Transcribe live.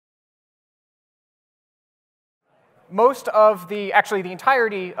most of actually the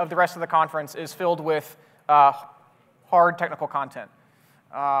entirety of the rest of the conference is filled with hard technical content.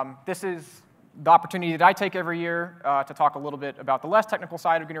 This is the opportunity that I take every year to talk a little bit about the less technical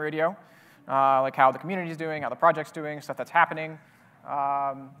side of GNU Radio, like how the community is doing, how the project's doing, stuff that's happening.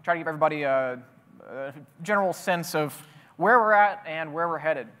 Try to give everybody a general sense of where we're at and where we're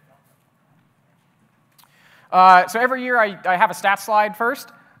headed. So every year I have a stats slide first.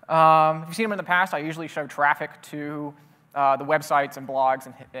 If you've seen them in the past, I usually show traffic to the websites and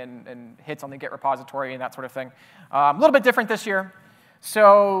blogs and hits on the Git repository and that sort of thing. A little bit different this year.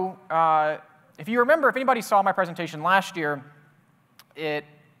 So if you remember, if anybody saw my presentation last year,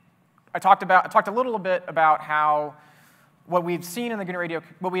 I talked a little bit about how what we had seen in the GNU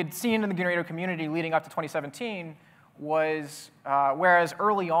Radio community leading up to 2017 was, whereas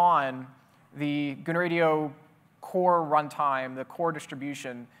early on, the GNU Radio core runtime, the core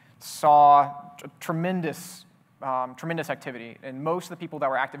distribution, saw tremendous activity. And most of the people that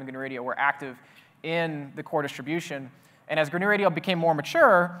were active in GNU Radio were active in the core distribution. And as GNU Radio became more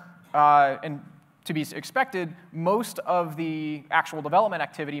mature, and to be expected, most of the actual development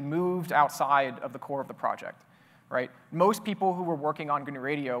activity moved outside of the core of the project. Right? Most people who were working on GNU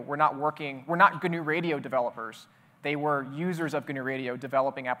Radio were not GNU Radio developers. They were users of GNU Radio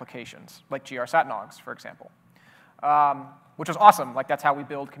developing applications, like GRCon18, for example, which was awesome. Like, that's how we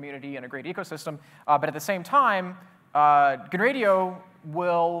build community and a great ecosystem. But at the same time, GNU Radio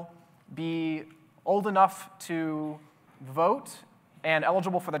will be old enough to vote and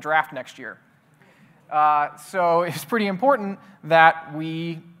eligible for the draft next year. So it's pretty important that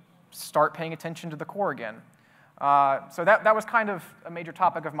we start paying attention to the core again. So that was kind of a major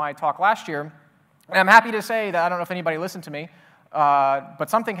topic of my talk last year. And I'm happy to say that I don't know if anybody listened to me, but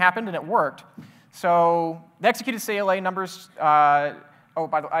something happened and it worked. So the executed CLA numbers, oh,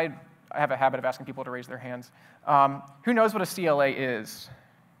 by the way, I have a habit of asking people to raise their hands. Who knows what a CLA is?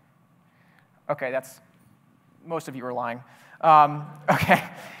 OK, most of you are lying. OK.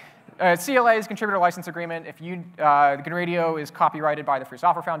 CLA is Contributor License Agreement. If GNU Radio is copyrighted by the Free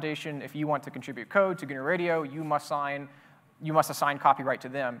Software Foundation, if you want to contribute code to GNU Radio, you must assign copyright to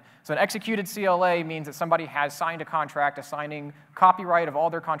them. So an executed CLA means that somebody has signed a contract assigning copyright of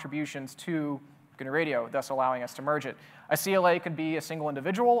all their contributions to GNU Radio, thus allowing us to merge it. A CLA could be a single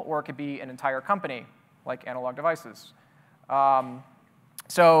individual, or it could be an entire company, like Analog Devices.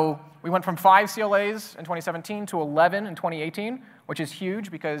 So we went from 5 CLAs in 2017 to 11 in 2018, which is huge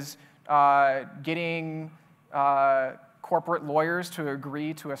because getting corporate lawyers to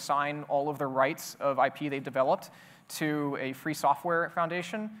agree to assign all of the rights of IP they've developed to a free software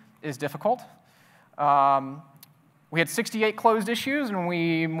foundation is difficult. We had 68 closed issues, and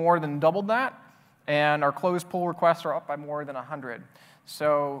we more than doubled that. And our closed pull requests are up by more than 100.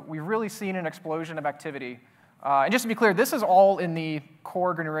 So we've really seen an explosion of activity. And just to be clear, this is all in the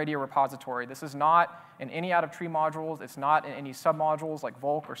core GNU Radio repository. This is not in any out-of-tree modules. It's not in any submodules like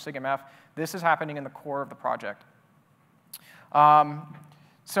Volk or SIGMF. This is happening in the core of the project.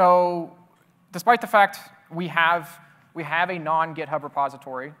 So despite the fact we have a non-GitHub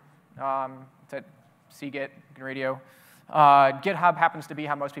repository, it's at cgit, GNU Radio. GitHub happens to be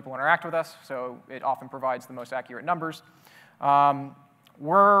how most people interact with us, so it often provides the most accurate numbers.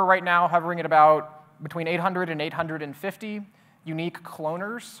 We're right now hovering at about between 800 and 850 unique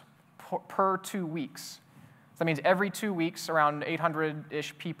cloners per 2 weeks. So that means every 2 weeks, around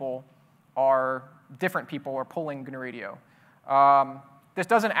 800-ish different people are pulling GNU Radio. This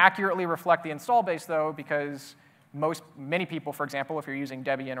doesn't accurately reflect the install base, though, because many people, for example, if you're using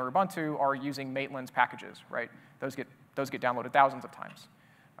Debian or Ubuntu, are using Maitland's packages, right? Those get downloaded thousands of times.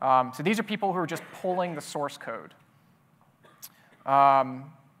 So these are people who are just pulling the source code.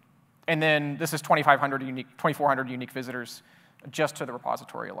 And then this is 2,400 unique visitors just to the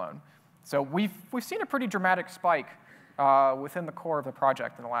repository alone. So we've seen a pretty dramatic spike within the core of the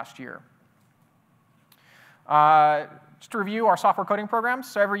project in the last year. Just to review our software coding programs.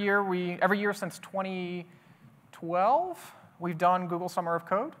 So every year since 2012, we've done Google Summer of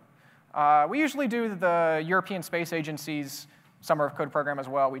Code. We usually do the European Space Agency's Summer of Code program as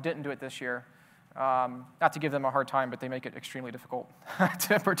well. We didn't do it this year. Not to give them a hard time, but they make it extremely difficult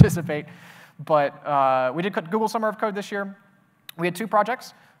to participate. But we did Google Summer of Code this year. We had 2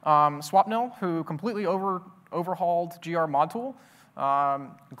 projects. Swapnil, who completely overhauled GR mod tool.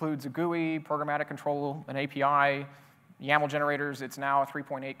 Includes a GUI, programmatic control, an API, YAML generators. It's now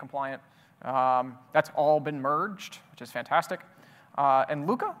 3.8 compliant. That's all been merged, which is fantastic. And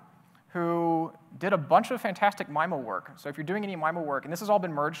Luca, who did a bunch of fantastic MIMO work. So if you're doing any MIMO work, and this has all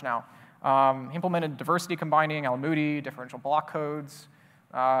been merged now, he implemented diversity combining, Alamudi, differential block codes,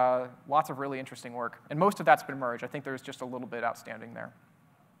 Lots of really interesting work. And most of that's been merged. I think there's just a little bit outstanding there.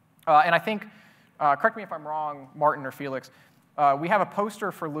 And I think, correct me if I'm wrong, Martin or Felix, we have a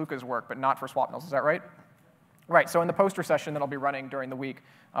poster for Luca's work, but not for Swapnils. Is that right? Right, so in the poster session that I'll be running during the week,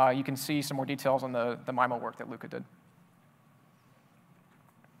 you can see some more details on the MIMO work that Luca did.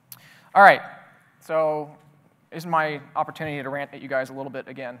 All right, so this is my opportunity to rant at you guys a little bit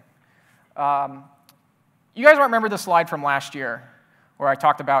again. You guys might remember this slide from last year, where I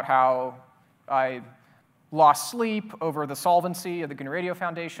talked about how I lost sleep over the solvency of the GNU Radio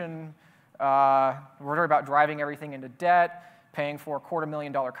Foundation, worried about driving everything into debt, paying for a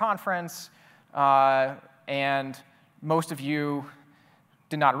 $250,000 conference, and most of you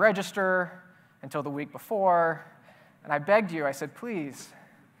did not register until the week before. And I begged you, I said, please,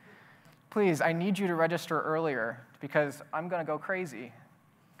 please, I need you to register earlier because I'm going to go crazy.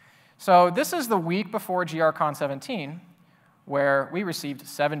 So this is the week before GRCon18, where we received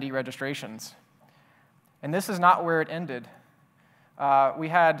 70 registrations. And this is not where it ended. We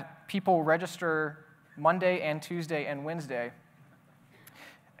had people register Monday and Tuesday and Wednesday,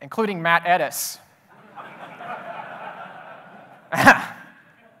 including Matt Edis.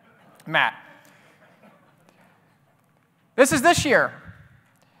 Matt. This is this year.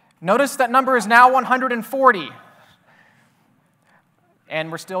 Notice that number is now 140.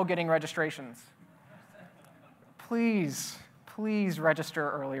 And we're still getting registrations. Please, please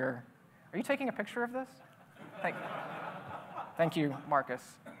register earlier. Are you taking a picture of this? Thank you, Marcus.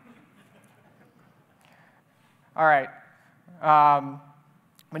 All right.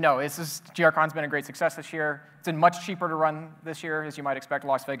 But no, GRCon's been a great success this year. It's been much cheaper to run this year, as you might expect.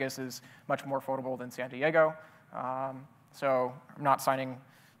 Las Vegas is much more affordable than San Diego. So I'm not signing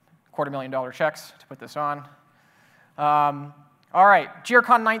 $250,000 checks to put this on. All right,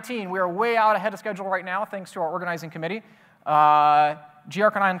 GRCon19. We are way out ahead of schedule right now, thanks to our organizing committee.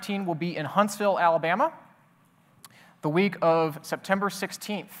 GRCon19 will be in Huntsville, Alabama, the week of September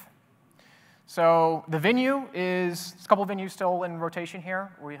 16th. So the venue is, there's a couple of venues still in rotation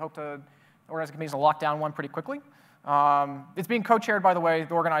here. We hope the organizing committee will lock down one pretty quickly. It's being co-chaired, by the way,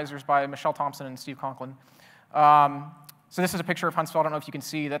 the organizers by Michelle Thompson and Steve Conklin. So this is a picture of Huntsville. I don't know if you can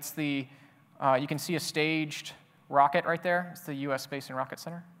see. That's the, you can see a staged rocket right there. It's the US Space and Rocket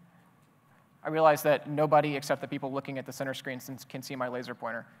Center. I realize that nobody except the people looking at the center screen can see my laser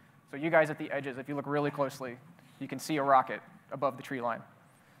pointer. So you guys at the edges, if you look really closely, you can see a rocket above the tree line.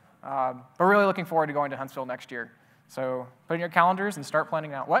 But we're really looking forward to going to Huntsville next year. So put in your calendars and start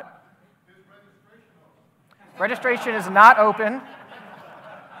planning out. What? Registration is not open.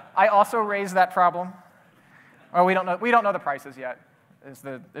 I also raised that problem. Oh, we don't know the prices yet, is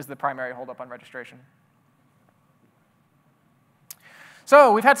the primary holdup on registration.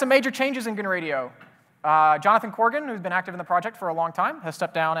 So we've had some major changes in GNU Radio. Jonathan Corgan, who's been active in the project for a long time, has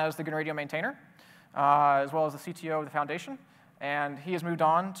stepped down as the GNU Radio maintainer, as well as the CTO of the foundation. And he has moved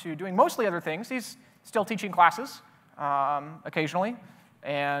on to doing mostly other things. He's still teaching classes occasionally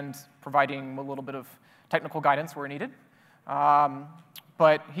and providing a little bit of technical guidance where needed.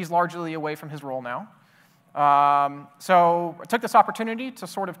 But he's largely away from his role now. So I took this opportunity to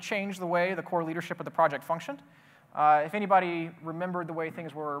sort of change the way the core leadership of the project functioned. If anybody remembered the way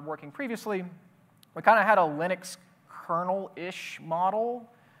things were working previously, we kind of had a Linux kernel-ish model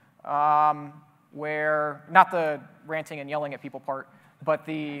where, not the ranting and yelling at people part, but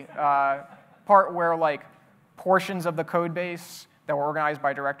the part where like portions of the code base that were organized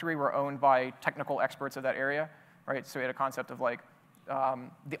by directory were owned by technical experts of that area, right? So we had a concept of like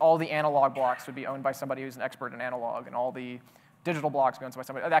all the analog blocks would be owned by somebody who's an expert in analog, and all the digital blocks would be owned by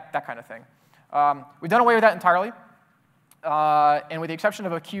somebody, that kind of thing. We've done away with that entirely, and with the exception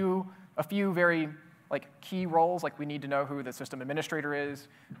of a few very key roles, like we need to know who the system administrator is,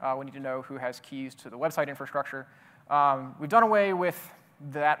 we need to know who has keys to the website infrastructure. We've done away with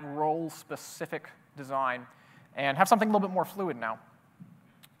that role-specific design and have something a little bit more fluid now.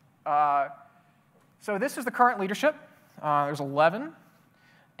 So this is the current leadership. There's 11.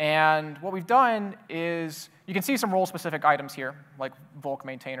 And what we've done is, you can see some role-specific items here, like Volk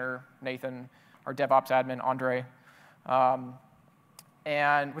maintainer, Nathan, our DevOps admin, Andre.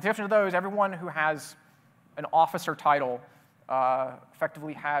 And with the exception of those, everyone who has an officer title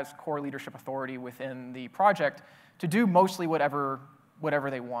effectively has core leadership authority within the project to do mostly whatever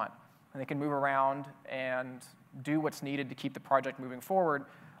they want. And they can move around and do what's needed to keep the project moving forward.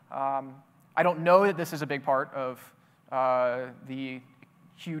 I don't know that this is a big part of the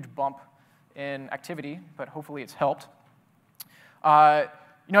huge bump in activity, but hopefully it's helped. You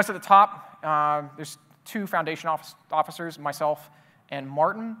notice at the top, there's 2 foundation officers, myself and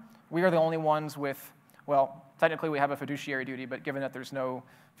Martin. We are the only ones with, well, technically we have a fiduciary duty, but given that there's no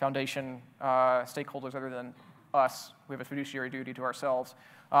foundation stakeholders other than us, we have a fiduciary duty to ourselves.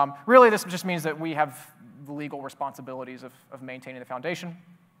 Really, this just means that we have the legal responsibilities of maintaining the foundation.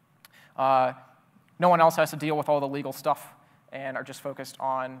 No one else has to deal with all the legal stuff and are just focused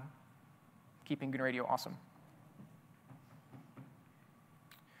on keeping GNU Radio awesome.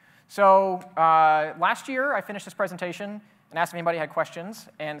 So last year, I finished this presentation and asked if anybody had questions.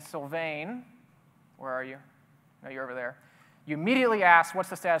 And Sylvain, where are you? No, you're over there. You immediately asked, what's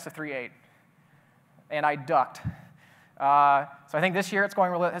the status of 3.8? And I ducked. So I think this year it's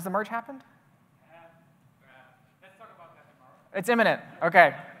going really. Has the merge happened? Let's talk about that tomorrow. It's imminent.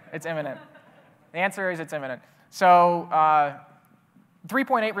 OK, it's imminent. The answer is it's imminent. So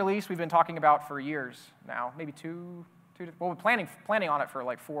 3.8 release we've been talking about for years now, maybe well, we're planning on it for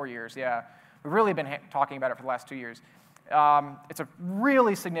like 4 years, yeah. We've really been talking about it for the last 2 years. It's a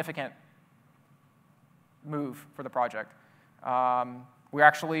really significant move for the project. We're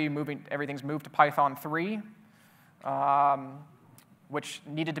actually everything's moved to Python 3, which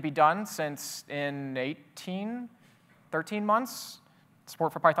needed to be done since in 13 months.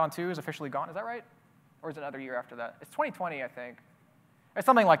 Support for Python 2 is officially gone, is that right? Or is it another year after that? It's 2020, I think. It's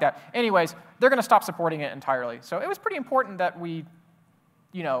something like that. Anyways, they're going to stop supporting it entirely. So it was pretty important that we,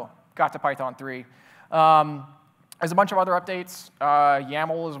 got to Python 3. There's a bunch of other updates.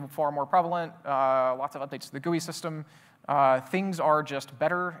 YAML is far more prevalent. Lots of updates to the GUI system. Things are just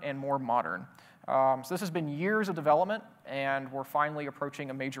better and more modern. So this has been years of development, and we're finally approaching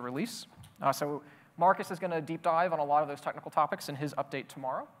a major release. So Marcus is going to deep dive on a lot of those technical topics in his update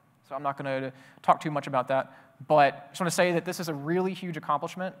tomorrow. So I'm not going to talk too much about that. But I just want to say that this is a really huge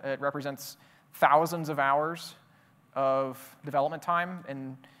accomplishment. It represents thousands of hours of development time.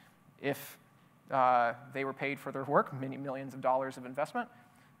 And if they were paid for their work, many millions of dollars of investment.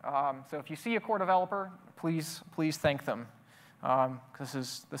 So if you see a core developer, please thank them,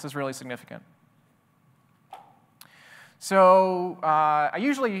 because this is really significant. So I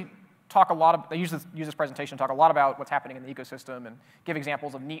usually use this presentation to talk a lot about what's happening in the ecosystem and give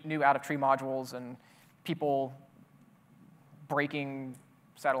examples of neat new out-of-tree modules and people breaking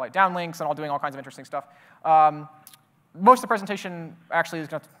satellite downlinks and doing all kinds of interesting stuff. Most of the presentation actually is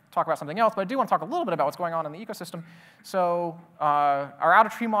going to talk about something else, but I do want to talk a little bit about what's going on in the ecosystem. So our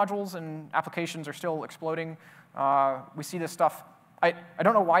out-of-tree modules and applications are still exploding. We see this stuff. I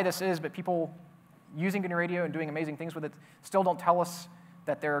don't know why this is, but people using GNU Radio and doing amazing things with it still don't tell us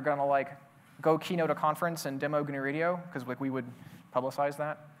that they're going to go keynote a conference and demo GNU Radio, because we would publicize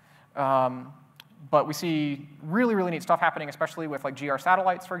that. But we see really, really neat stuff happening, especially with GR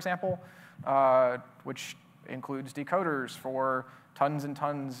satellites, for example, which includes decoders for tons and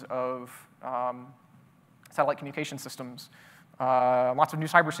tons of satellite communication systems, lots of new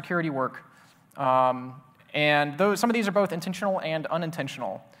cybersecurity work. And some of these are both intentional and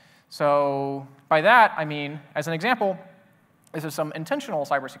unintentional. So by that, I mean, as an example, this is some intentional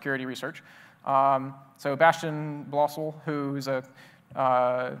cybersecurity research. So Bastian Blossel, who's an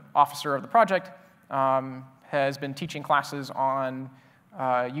officer of the project, has been teaching classes on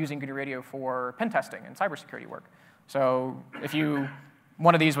using GNU Radio for pen testing and cybersecurity work. So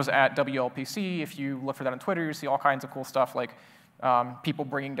one of these was at WLPC. If you look for that on Twitter, you see all kinds of cool stuff, like people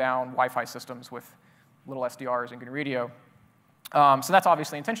bringing down Wi-Fi systems with little SDRs in GNU Radio. So that's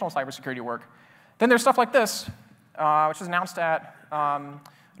obviously intentional cybersecurity work. Then there's stuff like this, which was announced at an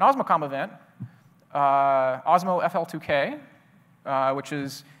OsmoCom event, Osmo FL2K, which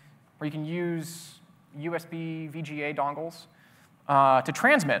is where you can use USB VGA dongles to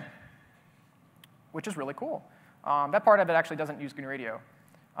transmit, which is really cool. That part of it actually doesn't use GNU Radio.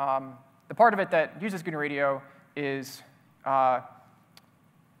 The part of it that uses GNU Radio is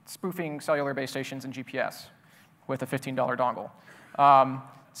spoofing cellular base stations and GPS with a $15 dongle.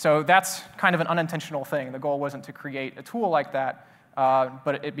 So that's kind of an unintentional thing. The goal wasn't to create a tool like that,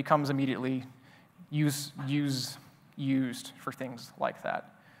 but it becomes immediately used for things like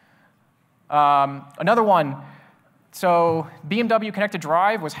that. Another one, so BMW Connected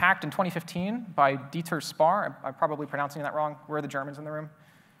Drive was hacked in 2015 by Dieter Spar. I'm probably pronouncing that wrong. Where are the Germans in the room?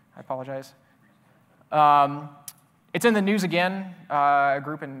 I apologize. It's in the news again. A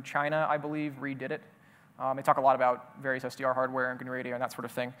group in China, I believe, redid it. They talk a lot about various SDR hardware and GNU Radio and that sort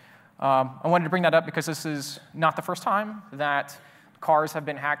of thing. I wanted to bring that up because this is not the first time that cars have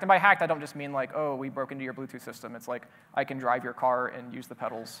been hacked. And by hacked, I don't just mean oh, we broke into your Bluetooth system. It's I can drive your car and use the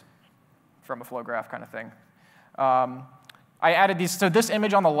pedals from a flow graph kind of thing. I added these. So this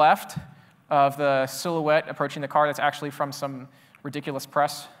image on the left of the silhouette approaching the car, that's actually from some ridiculous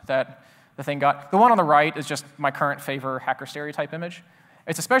press that the thing got. The one on the right is just my current favor hacker stereotype image.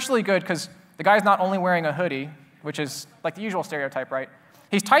 It's especially good because The guy's not only wearing a hoodie, which is like the usual stereotype, right?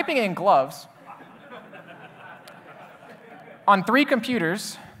 He's typing in gloves on 3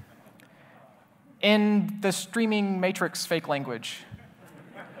 computers in the streaming matrix fake language.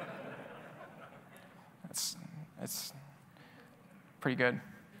 It's pretty good.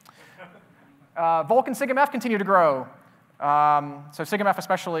 Volk and SIGMF continue to grow. So SIGMF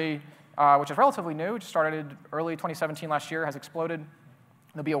especially, which is relatively new, just started early 2017 last year, has exploded.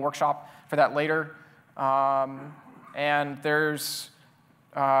 There'll be a workshop for that later. And there's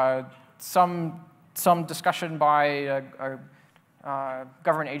some discussion by a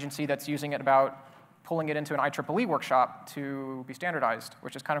government agency that's using it about pulling it into an IEEE workshop to be standardized,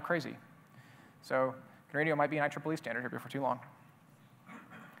 which is kind of crazy. So GNU Radio might be an IEEE standard here before too long.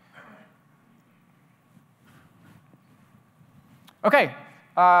 OK,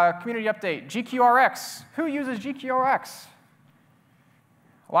 community update. GQRX. Who uses GQRX?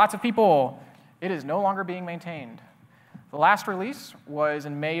 Lots of people. It is no longer being maintained. The last release was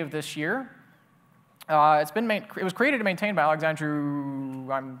in May of this year. It was created and maintained by Alexandru,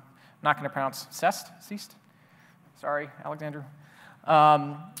 I'm not going to pronounce, Seist? Sorry, Alexandru.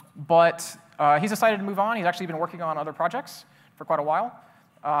 But he's decided to move on. He's actually been working on other projects for quite a while.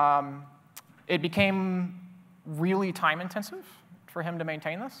 It became really time-intensive for him to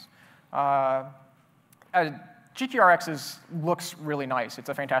maintain this. GQRX looks really nice. It's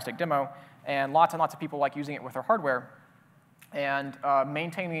a fantastic demo, and lots of people like using it with their hardware. And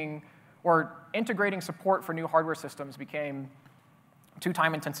maintaining or integrating support for new hardware systems became too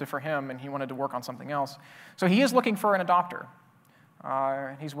time-intensive for him, and he wanted to work on something else. So he is looking for an adopter.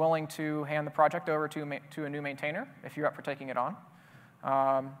 He's willing to hand the project over to a new maintainer if you're up for taking it on.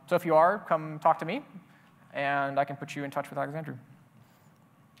 So if you are, come talk to me, and I can put you in touch with Alexandru.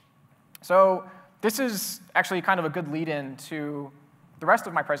 So this is actually kind of a good lead-in to the rest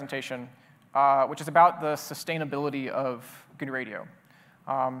of my presentation, which is about the sustainability of GNU Radio.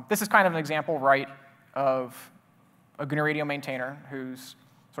 This is kind of an example, right, of a GNU Radio maintainer who's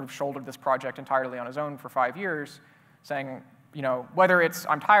sort of shouldered this project entirely on his own for 5 years, saying, you know, whether it's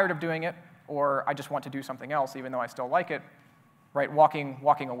I'm tired of doing it or I just want to do something else, even though I still like it, right,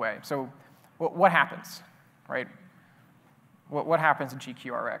 walking away. So what happens, right? What happens in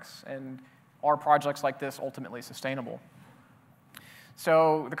GQRX? And are projects like this ultimately sustainable?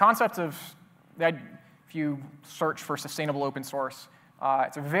 So the concept of, if you search for sustainable open source,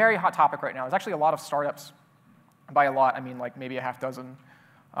 it's a very hot topic right now. There's actually a lot of startups, by a lot, I mean like maybe a half dozen,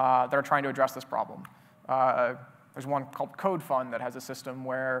 that are trying to address this problem. There's one called Code Fund that has a system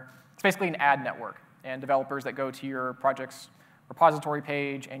where it's basically an ad network, and developers that go to your project's repository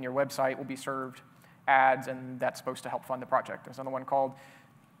page and your website will be served ads, and that's supposed to help fund the project. There's another one called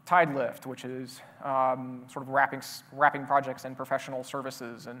TideLift, which is sort of wrapping projects in professional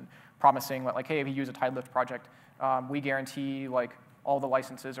services and promising that, like, hey, if you use a TideLift project, we guarantee like all the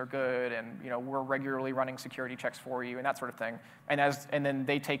licenses are good, and you know we're regularly running security checks for you, and that sort of thing. And then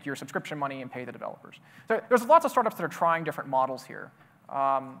they take your subscription money and pay the developers. So there's lots of startups that are trying different models here,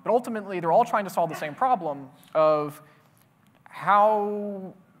 but ultimately they're all trying to solve the same problem of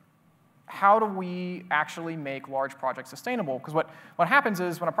how do we actually make large projects sustainable? Because what happens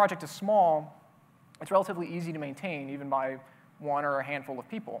is when a project is small, it's relatively easy to maintain, even by one or a handful of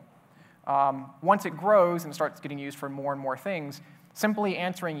people. Once it grows and starts getting used for more and more things, simply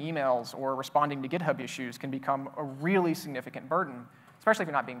answering emails or responding to GitHub issues can become a really significant burden, especially if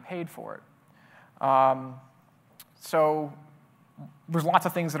you're not being paid for it. So there's lots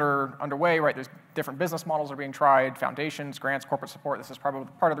of things that are underway, right? There's different business models that are being tried, foundations, grants, corporate support. This is probably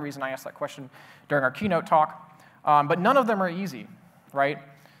part of the reason I asked that question during our keynote talk. But none of them are easy, right?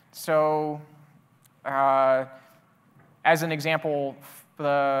 So as an example,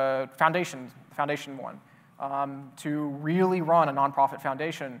 the foundation one, to really run a nonprofit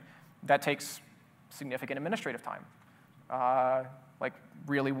foundation, that takes significant administrative time, like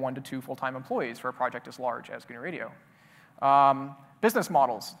really 1 to 2 full-time employees for a project as large as GNU Radio. Business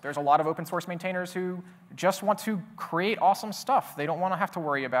models. There's a lot of open source maintainers who just want to create awesome stuff. They don't want to have to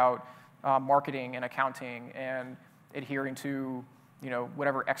worry about marketing and accounting and adhering to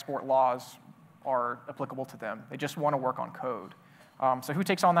whatever export laws are applicable to them. They just want to work on code. So who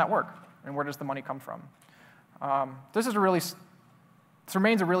takes on that work, and where does the money come from? This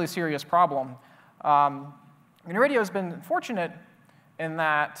remains a really serious problem. GNU Radio has been fortunate in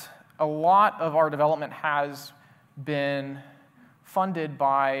that a lot of our development has been funded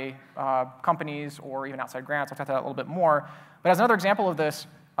by companies or even outside grants. I'll talk about that a little bit more. But as another example of this,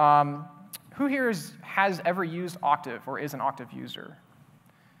 who here has ever used Octave or is an Octave user?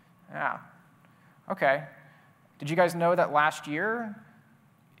 Yeah. OK. Did you guys know that last year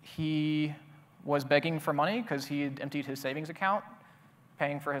he was begging for money because he had emptied his savings account,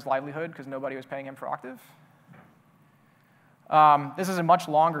 paying for his livelihood because nobody was paying him for Octave. This is a much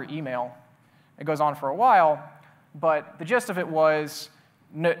longer email. It goes on for a while, but the gist of it was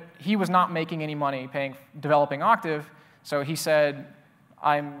he was not making any money developing Octave, so he said,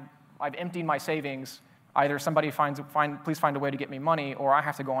 I've emptied my savings. Either somebody please find a way to get me money, or I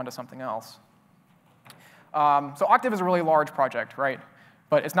have to go on to something else. So Octave is a really large project, right?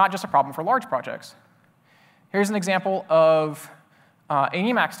 But it's not just a problem for large projects. Here's an example of an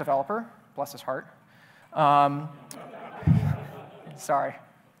Emacs developer, bless his heart. Sorry.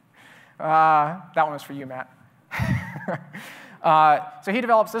 That one was for you, Matt. So he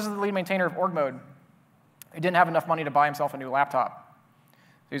develops, this is the lead maintainer of org mode. He didn't have enough money to buy himself a new laptop.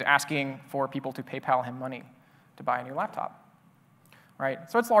 He was asking for people to PayPal him money to buy a new laptop.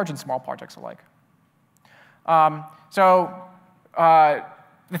 Right? So it's large and small projects alike.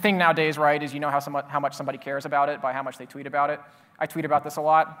 The thing nowadays, right, is you know how much somebody cares about it by how much they tweet about it. I tweet about this a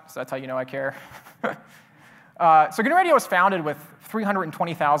lot, so that's how you know I care. So GNU Radio was founded with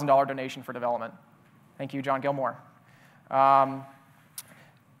 $320,000 donation for development. Thank you, John Gilmore.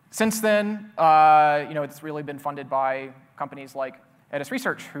 Since then, it's really been funded by companies like Edis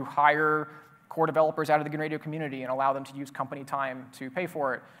Research, who hire core developers out of the GNU Radio community and allow them to use company time to pay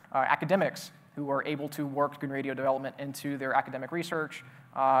for it. Academics who are able to work GNU Radio development into their academic research,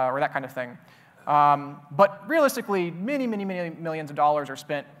 or that kind of thing. But realistically, many, many, many millions of dollars are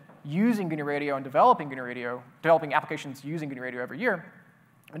spent using GNU Radio and developing GNU Radio, developing applications using GNU Radio every year.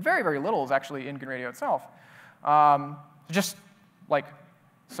 And very, very little is actually in GNU Radio itself. Just like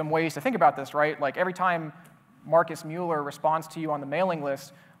some ways to think about this, right? Like every time Marcus Mueller responds to you on the mailing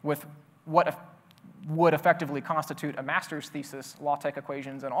list with what would effectively constitute a master's thesis, LaTeX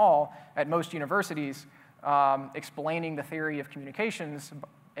equations and all, at most universities, explaining the theory of communications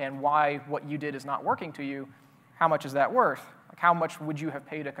and why what you did is not working to you, how much is that worth? Like how much would you have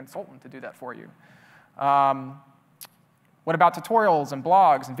paid a consultant to do that for you? What about tutorials and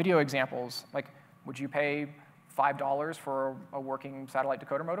blogs and video examples? Like, would you pay $5 for a working satellite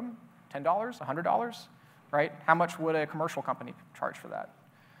decoder modem? $10? $100? Right? How much would a commercial company charge for that?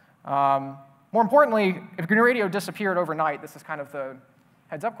 More importantly, if GNU Radio disappeared overnight, this is kind of the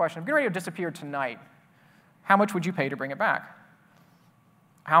heads-up question. If GNU Radio disappeared tonight, how much would you pay to bring it back?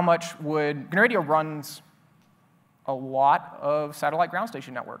 How much would GNU Radio runs a lot of satellite ground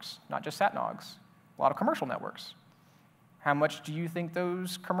station networks, not just SatNogs, a lot of commercial networks. How much do you think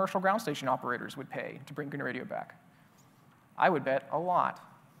those commercial ground station operators would pay to bring GNU Radio back? I would bet a lot.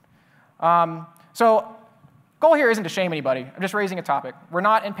 So goal here isn't to shame anybody. I'm just raising a topic. We're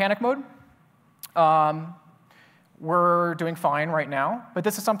not in panic mode. We're doing fine right now, but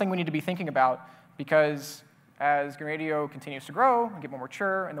this is something we need to be thinking about because as GNU Radio continues to grow and get more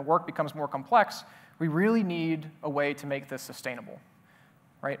mature and the work becomes more complex, we really need a way to make this sustainable,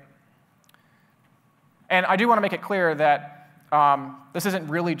 right? And I do want to make it clear that this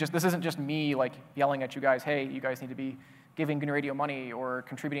isn't just me like yelling at you guys, hey, you guys need to be giving GNU Radio money or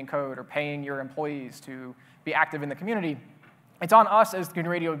contributing code or paying your employees to be active in the community. It's on us as GNU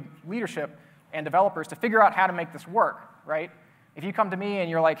Radio leadership and developers to figure out how to make this work, right? If you come to me and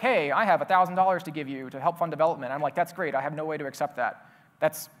you're like, hey, I have $1,000 to give you to help fund development, I'm like, that's great, I have no way to accept that.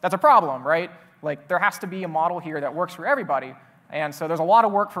 That's a problem, right? Like, there has to be a model here that works for everybody. And so there's a lot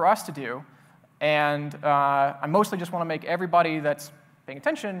of work for us to do. And I mostly just want to make everybody that's paying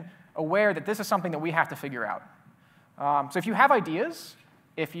attention aware that this is something that we have to figure out. So if you have ideas,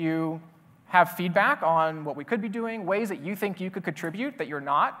 if you have feedback on what we could be doing, ways that you think you could contribute that you're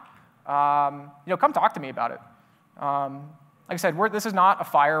not, come talk to me about it. Like I said, this is not a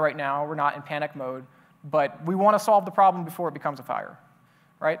fire right now. We're not in panic mode. But we want to solve the problem before it becomes a fire,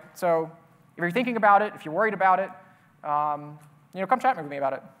 right? So if you're thinking about it, if you're worried about it, come chat with me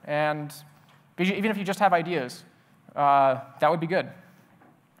about it. And even if you just have ideas, that would be good.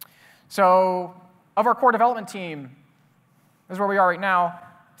 So of our core development team, this is where we are right now.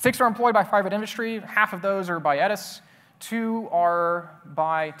 6 are employed by private industry. Half of those are by Edis. 2 are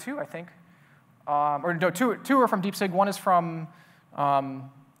by two, I think. Or no, two are from DeepSig. One is from, I'm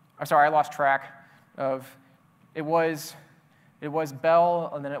sorry, I lost track of, it was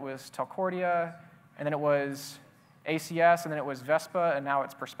Bell, and then it was Telcordia, and then it was ACS, and then it was Vespa, and now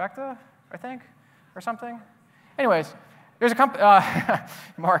it's Perspecta, I think, or something. Anyways, there's a company,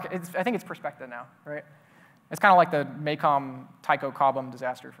 Mark, I think it's Perspecta now, right? It's kind of like the Maycom Tycho Cobham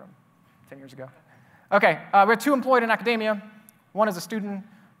disaster from 10 years ago. Okay, we have 2 employed in academia. One is a student,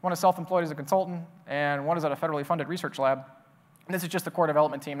 one is self-employed as a consultant, and one is at a federally funded research lab. And this is just the core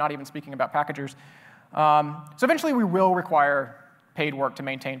development team, not even speaking about packagers. So eventually we will require paid work to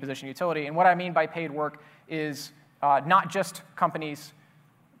maintain position utility. And what I mean by paid work is not just companies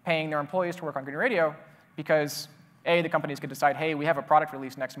paying their employees to work on GNU Radio, because A, the companies could decide, hey, we have a product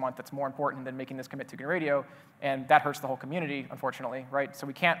release next month that's more important than making this commit to GNU Radio, and that hurts the whole community, unfortunately, right? So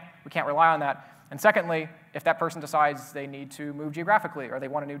we can't rely on that. And secondly, if that person decides they need to move geographically or they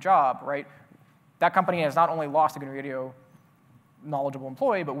want a new job, right, that company has not only lost a GNU Radio knowledgeable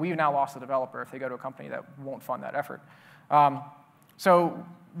employee, but we've now lost the developer if they go to a company that won't fund that effort. So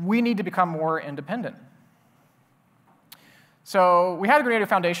we need to become more independent. So we have the GNU Radio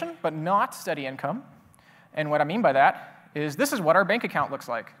Foundation, but not steady income. And what I mean by that is this is what our bank account looks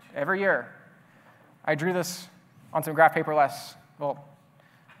like every year. I drew this on some graph paper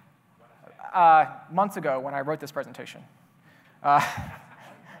months ago when I wrote this presentation.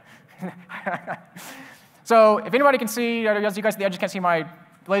 So if anybody can see, as you guys at the edges can't see my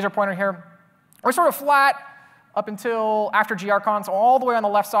laser pointer here, we're sort of flat up until after GRCon, so all the way on the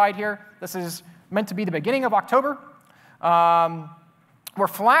left side here. This is meant to be the beginning of October. We're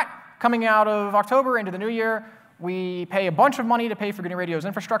flat coming out of October into the new year. We pay a bunch of money to pay for GNU Radio's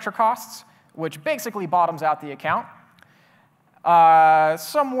infrastructure costs, which basically bottoms out the account.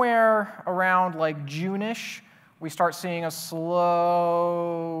 Somewhere around like June-ish, we start seeing a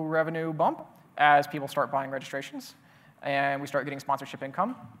slow revenue bump as people start buying registrations, and we start getting sponsorship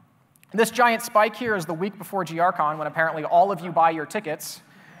income. This giant spike here is the week before GRCon, when apparently all of you buy your tickets.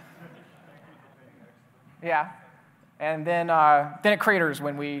 Yeah. And then it craters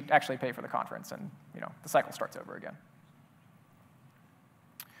when we actually pay for the conference, and the cycle starts over again.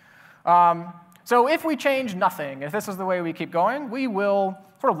 So if we change nothing, if this is the way we keep going, we will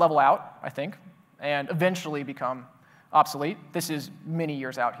sort of level out, I think, and eventually become obsolete. This is many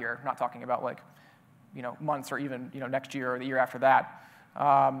years out here, not talking about like months or even next year or the year after that.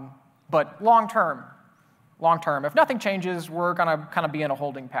 But long term, if nothing changes, we're gonna kind of be in a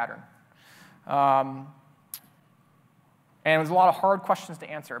holding pattern. And there's a lot of hard questions to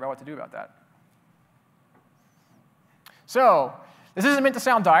answer about what to do about that. So this isn't meant to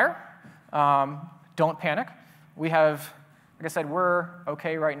sound dire. Don't panic. We have, like I said, we're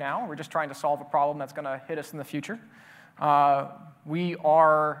OK right now. We're just trying to solve a problem that's going to hit us in the future. We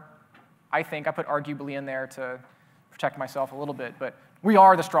are, I think, I put arguably in there to protect myself a little bit, but we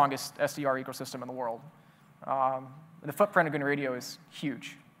are the strongest SDR ecosystem in the world. The footprint of GNU Radio is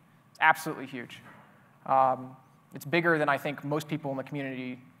huge. It's absolutely huge. It's bigger than I think most people in the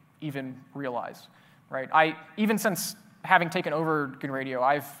community even realize, right? Even since having taken over GNU Radio,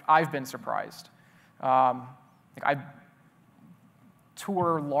 I've been surprised. I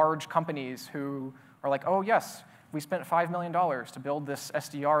tour large companies who are like, oh yes, we spent $5 million to build this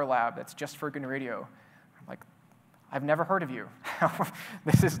SDR lab that's just for GNU Radio. I'm like, I've never heard of you.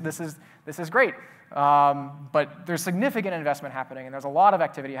 This is great. But there's significant investment happening, and there's a lot of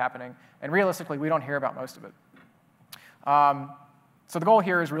activity happening, and realistically, we don't hear about most of it. So the goal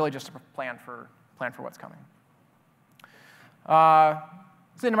here is really just to plan for what's coming.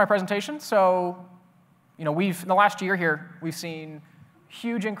 That's the end of my presentation. So, in the last year here, we've seen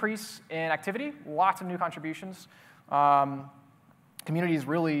huge increase in activity, lots of new contributions. Community is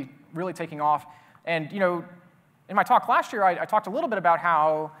really, really taking off. And, in my talk last year, I talked a little bit about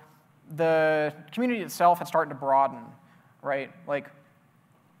how the community itself had started to broaden, right? Like,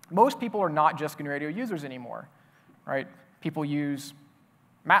 most people are not just GNU Radio users anymore, right? People use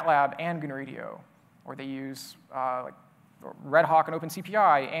MATLAB and GNU Radio, or they use like Red Hawk and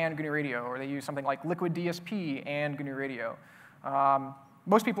OpenCPI and GNU Radio, or they use something like Liquid DSP and GNU Radio.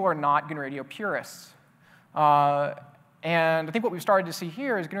 Most people are not GNU Radio purists. And I think what we've started to see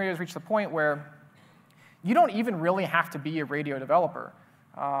here is GNU Radio has reached the point where you don't even really have to be a radio developer.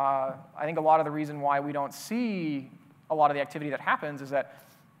 I think a lot of the reason why we don't see a lot of the activity that happens is that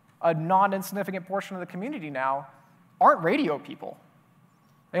a non-insignificant portion of the community now aren't radio people.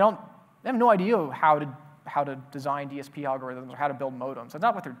 They have no idea how to design DSP algorithms or how to build modems. That's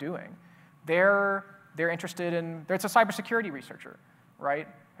not what they're doing. They're interested in, it's a cybersecurity researcher, right,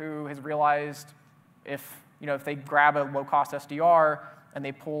 who has realized if they grab a low-cost SDR and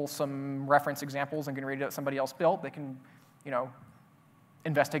they pull some reference examples and GNU Radio that somebody else built, they can,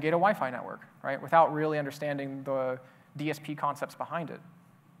 investigate a Wi-Fi network, right, without really understanding the DSP concepts behind it.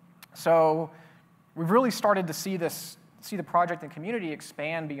 So we've really started to see the project and community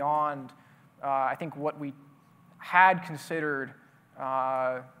expand beyond, I think, what we had considered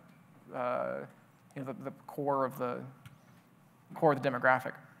the core of the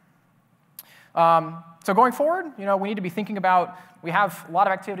demographic. So going forward, we need to be thinking about, we have a lot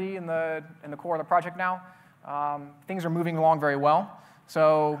of activity in the core of the project now. Things are moving along very well.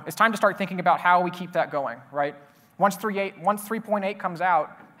 So it's time to start thinking about how we keep that going, right? once 3.8 comes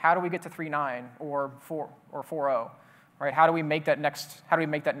out, how do we get to 3.9 or 4 or 4.0? Right? How do we make that next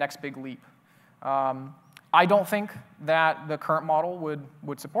big leap? I don't think that the current model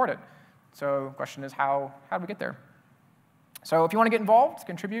would support it. So the question is, how do we get there? So if you want to get involved,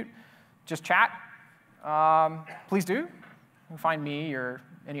 contribute, just chat, please do. You can find me or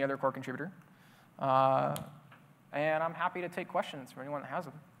any other core contributor. And I'm happy to take questions from anyone that has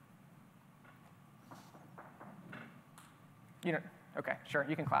them. OK, sure,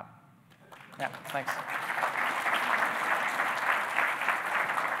 you can clap. Yeah, thanks.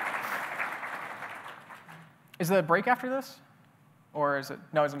 Is the break after this? Or is it,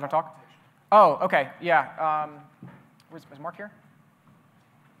 no, is it my talk? Oh, OK, yeah. Is Mark here?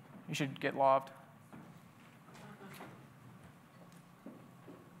 You should get lobbed.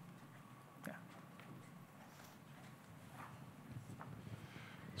 Yeah.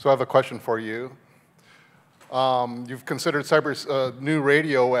 So I have a question for you. You've considered GNU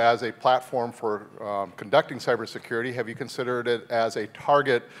Radio as a platform for conducting cybersecurity. Have you considered it as a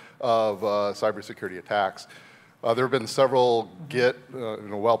target of cybersecurity attacks? There have been several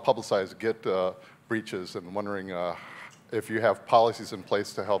well-publicized Git breaches, and wondering if you have policies in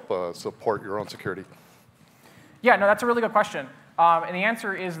place to help support your own security. Yeah, no, that's a really good question. And the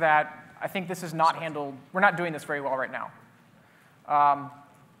answer is that I think this is not handled. We're not doing this very well right now.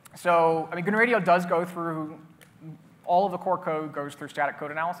 So, I mean, GNU Radio does go through, all of the core code goes through static code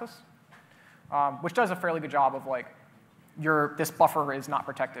analysis, which does a fairly good job of like, this buffer is not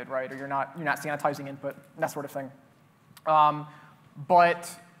protected, right? Or you're not sanitizing input, that sort of thing. But,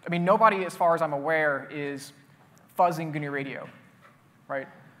 I mean, nobody, as far as I'm aware, is fuzzing GNU Radio, right?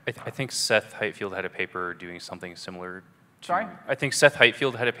 I think Seth Heightfield had a paper doing something similar. Sorry? I think Seth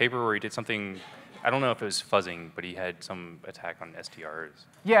Heightfield had a paper where he did something, I don't know if it was fuzzing, but he had some attack on STRs.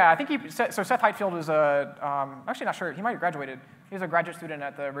 Yeah, I think so Seth Heightfield is I'm actually not sure, he might have graduated. He was a graduate student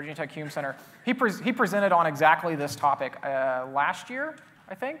at the Virginia Tech Hume Center. He presented on exactly this topic last year,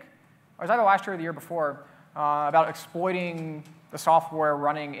 I think. Or it was either last year or the year before, about exploiting the software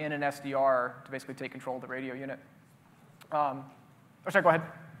running in an SDR to basically take control of the radio unit. Sorry, go ahead.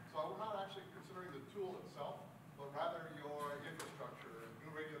 So we're not actually considering the tool itself, but rather your infrastructure,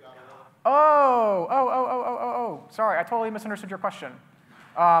 GNURadio.org. Sorry, I totally misunderstood your question.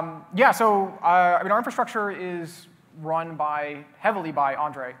 Yeah, so I mean, our infrastructure is run heavily by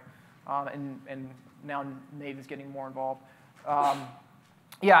Andre, and now Nate is getting more involved.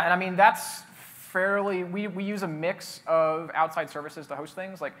 Yeah, and I mean, that's fairly, we use a mix of outside services to host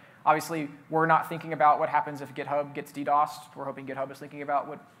things. Like, obviously, we're not thinking about what happens if GitHub gets DDoSed. We're hoping GitHub is thinking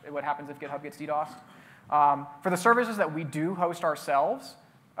about what happens if GitHub gets DDoSed. For the services that we do host ourselves,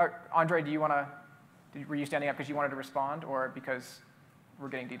 Andre, were you standing up because you wanted to respond, or because we're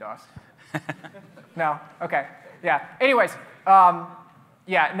getting DDoSed? No? OK. Yeah. Anyways,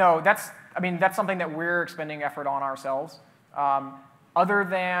 yeah, no, that's something that we're expending effort on ourselves. Other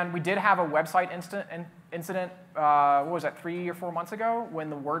than, we did have a website incident, what was that, 3 or 4 months ago, when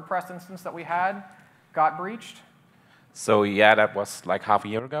the WordPress instance that we had got breached. So yeah, that was like half a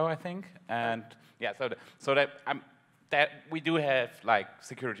year ago, I think. And yeah, that we do have like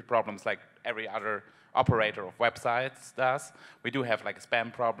security problems like every other operator of websites does. We do have like a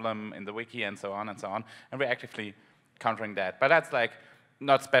spam problem in the wiki and so on, and we're actively countering that. But that's like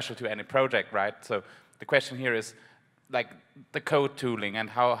not special to any project, right? So the question here is like the code tooling and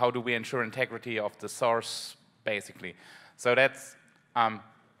how do we ensure integrity of the source, basically. So that's,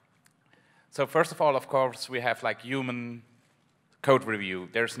 so first of all, of course, we have like human code review.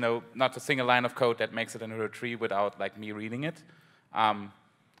 There's not a single line of code that makes it into a tree without like me reading it,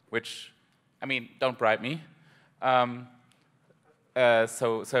 which, I mean, don't bribe me.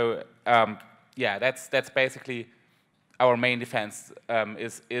 Yeah, that's basically our main defense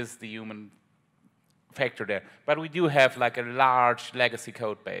is the human factor there. But we do have like a large legacy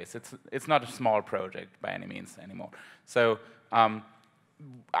code base. It's not a small project by any means anymore. So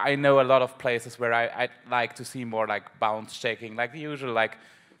I know a lot of places where I'd like to see more like bounce checking, like the usual like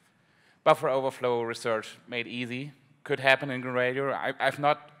buffer overflow research made easy could happen in GNU Radio.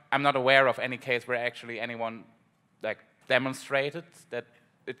 I'm not aware of any case where actually anyone like demonstrated that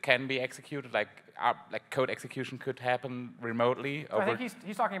it can be executed, like code execution could happen remotely. I think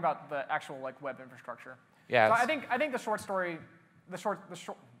he's talking about the actual like web infrastructure. Yeah. So I think the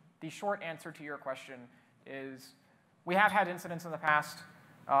short answer to your question is we have had incidents in the past,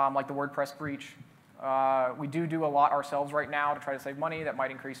 like the WordPress breach. We do a lot ourselves right now to try to save money. That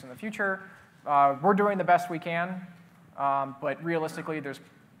might increase in the future. We're doing the best we can, but realistically,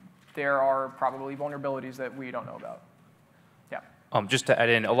 there are probably vulnerabilities that we don't know about. Yeah. Just to add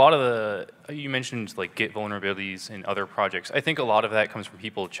in, a lot of you mentioned like Git vulnerabilities in other projects. I think a lot of that comes from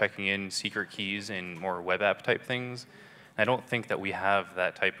people checking in secret keys in more web app type things. I don't think that we have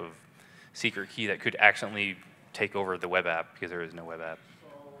that type of secret key that could accidentally take over the web app because there is no web app. So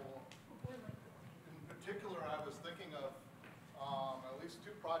in particular, I was thinking of at least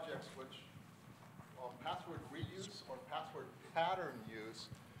two projects which password reuse or password pattern use.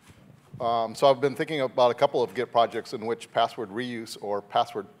 So I've been thinking about a couple of Git projects in which password reuse or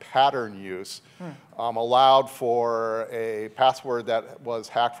password pattern use allowed for a password that was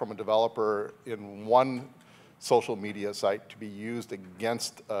hacked from a developer in one social media site to be used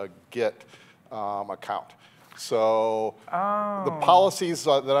against a Git account. So the policies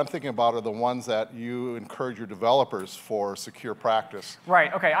that I'm thinking about are the ones that you encourage your developers for secure practice.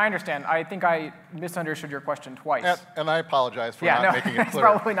 Right, okay, I understand. I think I misunderstood your question twice. And I apologize for not making it clear. It's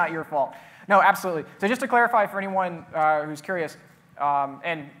probably not your fault. No, absolutely. So just to clarify for anyone who's curious,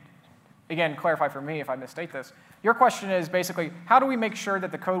 and again, clarify for me if I misstate this, your question is basically, how do we make sure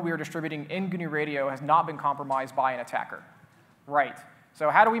that the code we are distributing in GNU Radio has not been compromised by an attacker? Right. So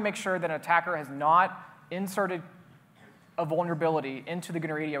how do we make sure that an attacker has not inserted a vulnerability into the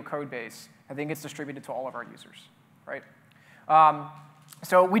GNU Radio code base and then gets distributed to all of our users, right?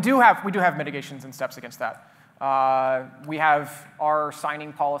 So we do have mitigations and steps against that. We have our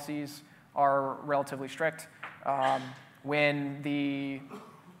signing policies are relatively strict. When the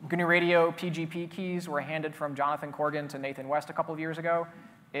GNU Radio PGP keys were handed from Jonathan Corgan to Nathan West a couple of years ago,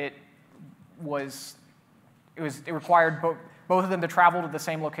 it required both of them to travel to the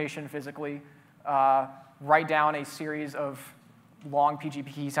same location physically, write down a series of long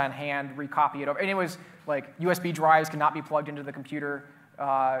PGP keys on hand, recopy it over. And it was like USB drives cannot be plugged into the computer.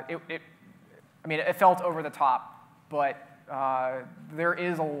 I mean, it felt over the top, but there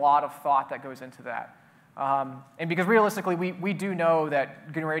is a lot of thought that goes into that. And because realistically, we do know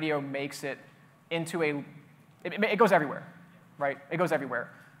that GNU Radio makes it into it goes everywhere, right? It goes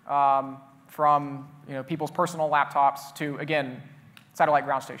everywhere. From people's personal laptops to, again, satellite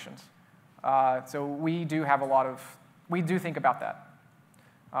ground stations. So we do have we do think about that.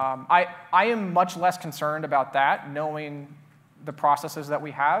 I am much less concerned about that, knowing the processes that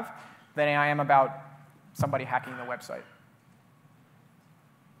we have, than I am about somebody hacking the website.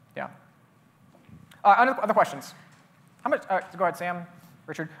 Yeah. Other questions? How much? Go ahead, Sam,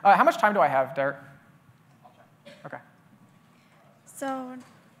 Richard. How much time do I have, Derek? I'll check. Okay. So.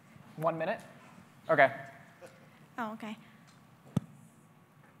 1 minute? Okay. Oh, okay.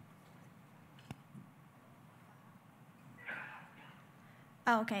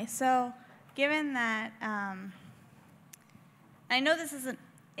 Oh, okay. So, given that, I know this isn't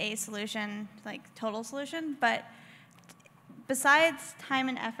a solution, like total solution, but besides time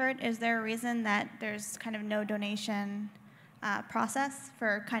and effort, is there a reason that there's kind of no donation process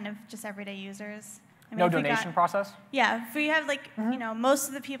for kind of just everyday users? I mean, no donation process? Yeah, if we have like, most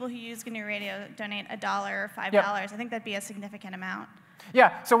of the people who use GNU Radio donate $1 or $5, yep. I think that'd be a significant amount.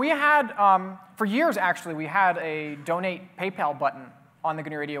 Yeah, so we had, for years actually, we had a donate PayPal button on the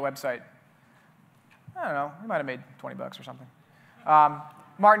GNU Radio website. I don't know, we might have made $20 or something.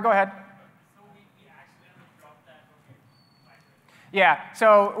 Martin, go ahead. So we accidentally dropped that. Yeah,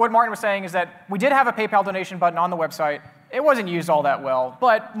 so what Martin was saying is that we did have a PayPal donation button on the website. It wasn't used all that well,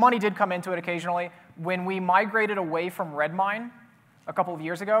 but money did come into it occasionally. When we migrated away from Redmine a couple of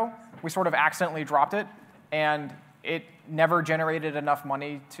years ago, we sort of accidentally dropped it, and it never generated enough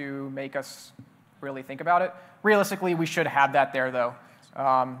money to make us really think about it. Realistically, we should have that there, though.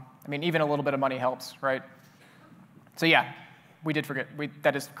 I mean, even a little bit of money helps, right? So yeah, we did forget.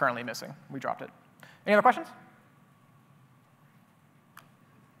 That is currently missing. We dropped it. Any other questions?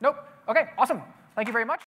 Nope. OK, awesome. Thank you very much.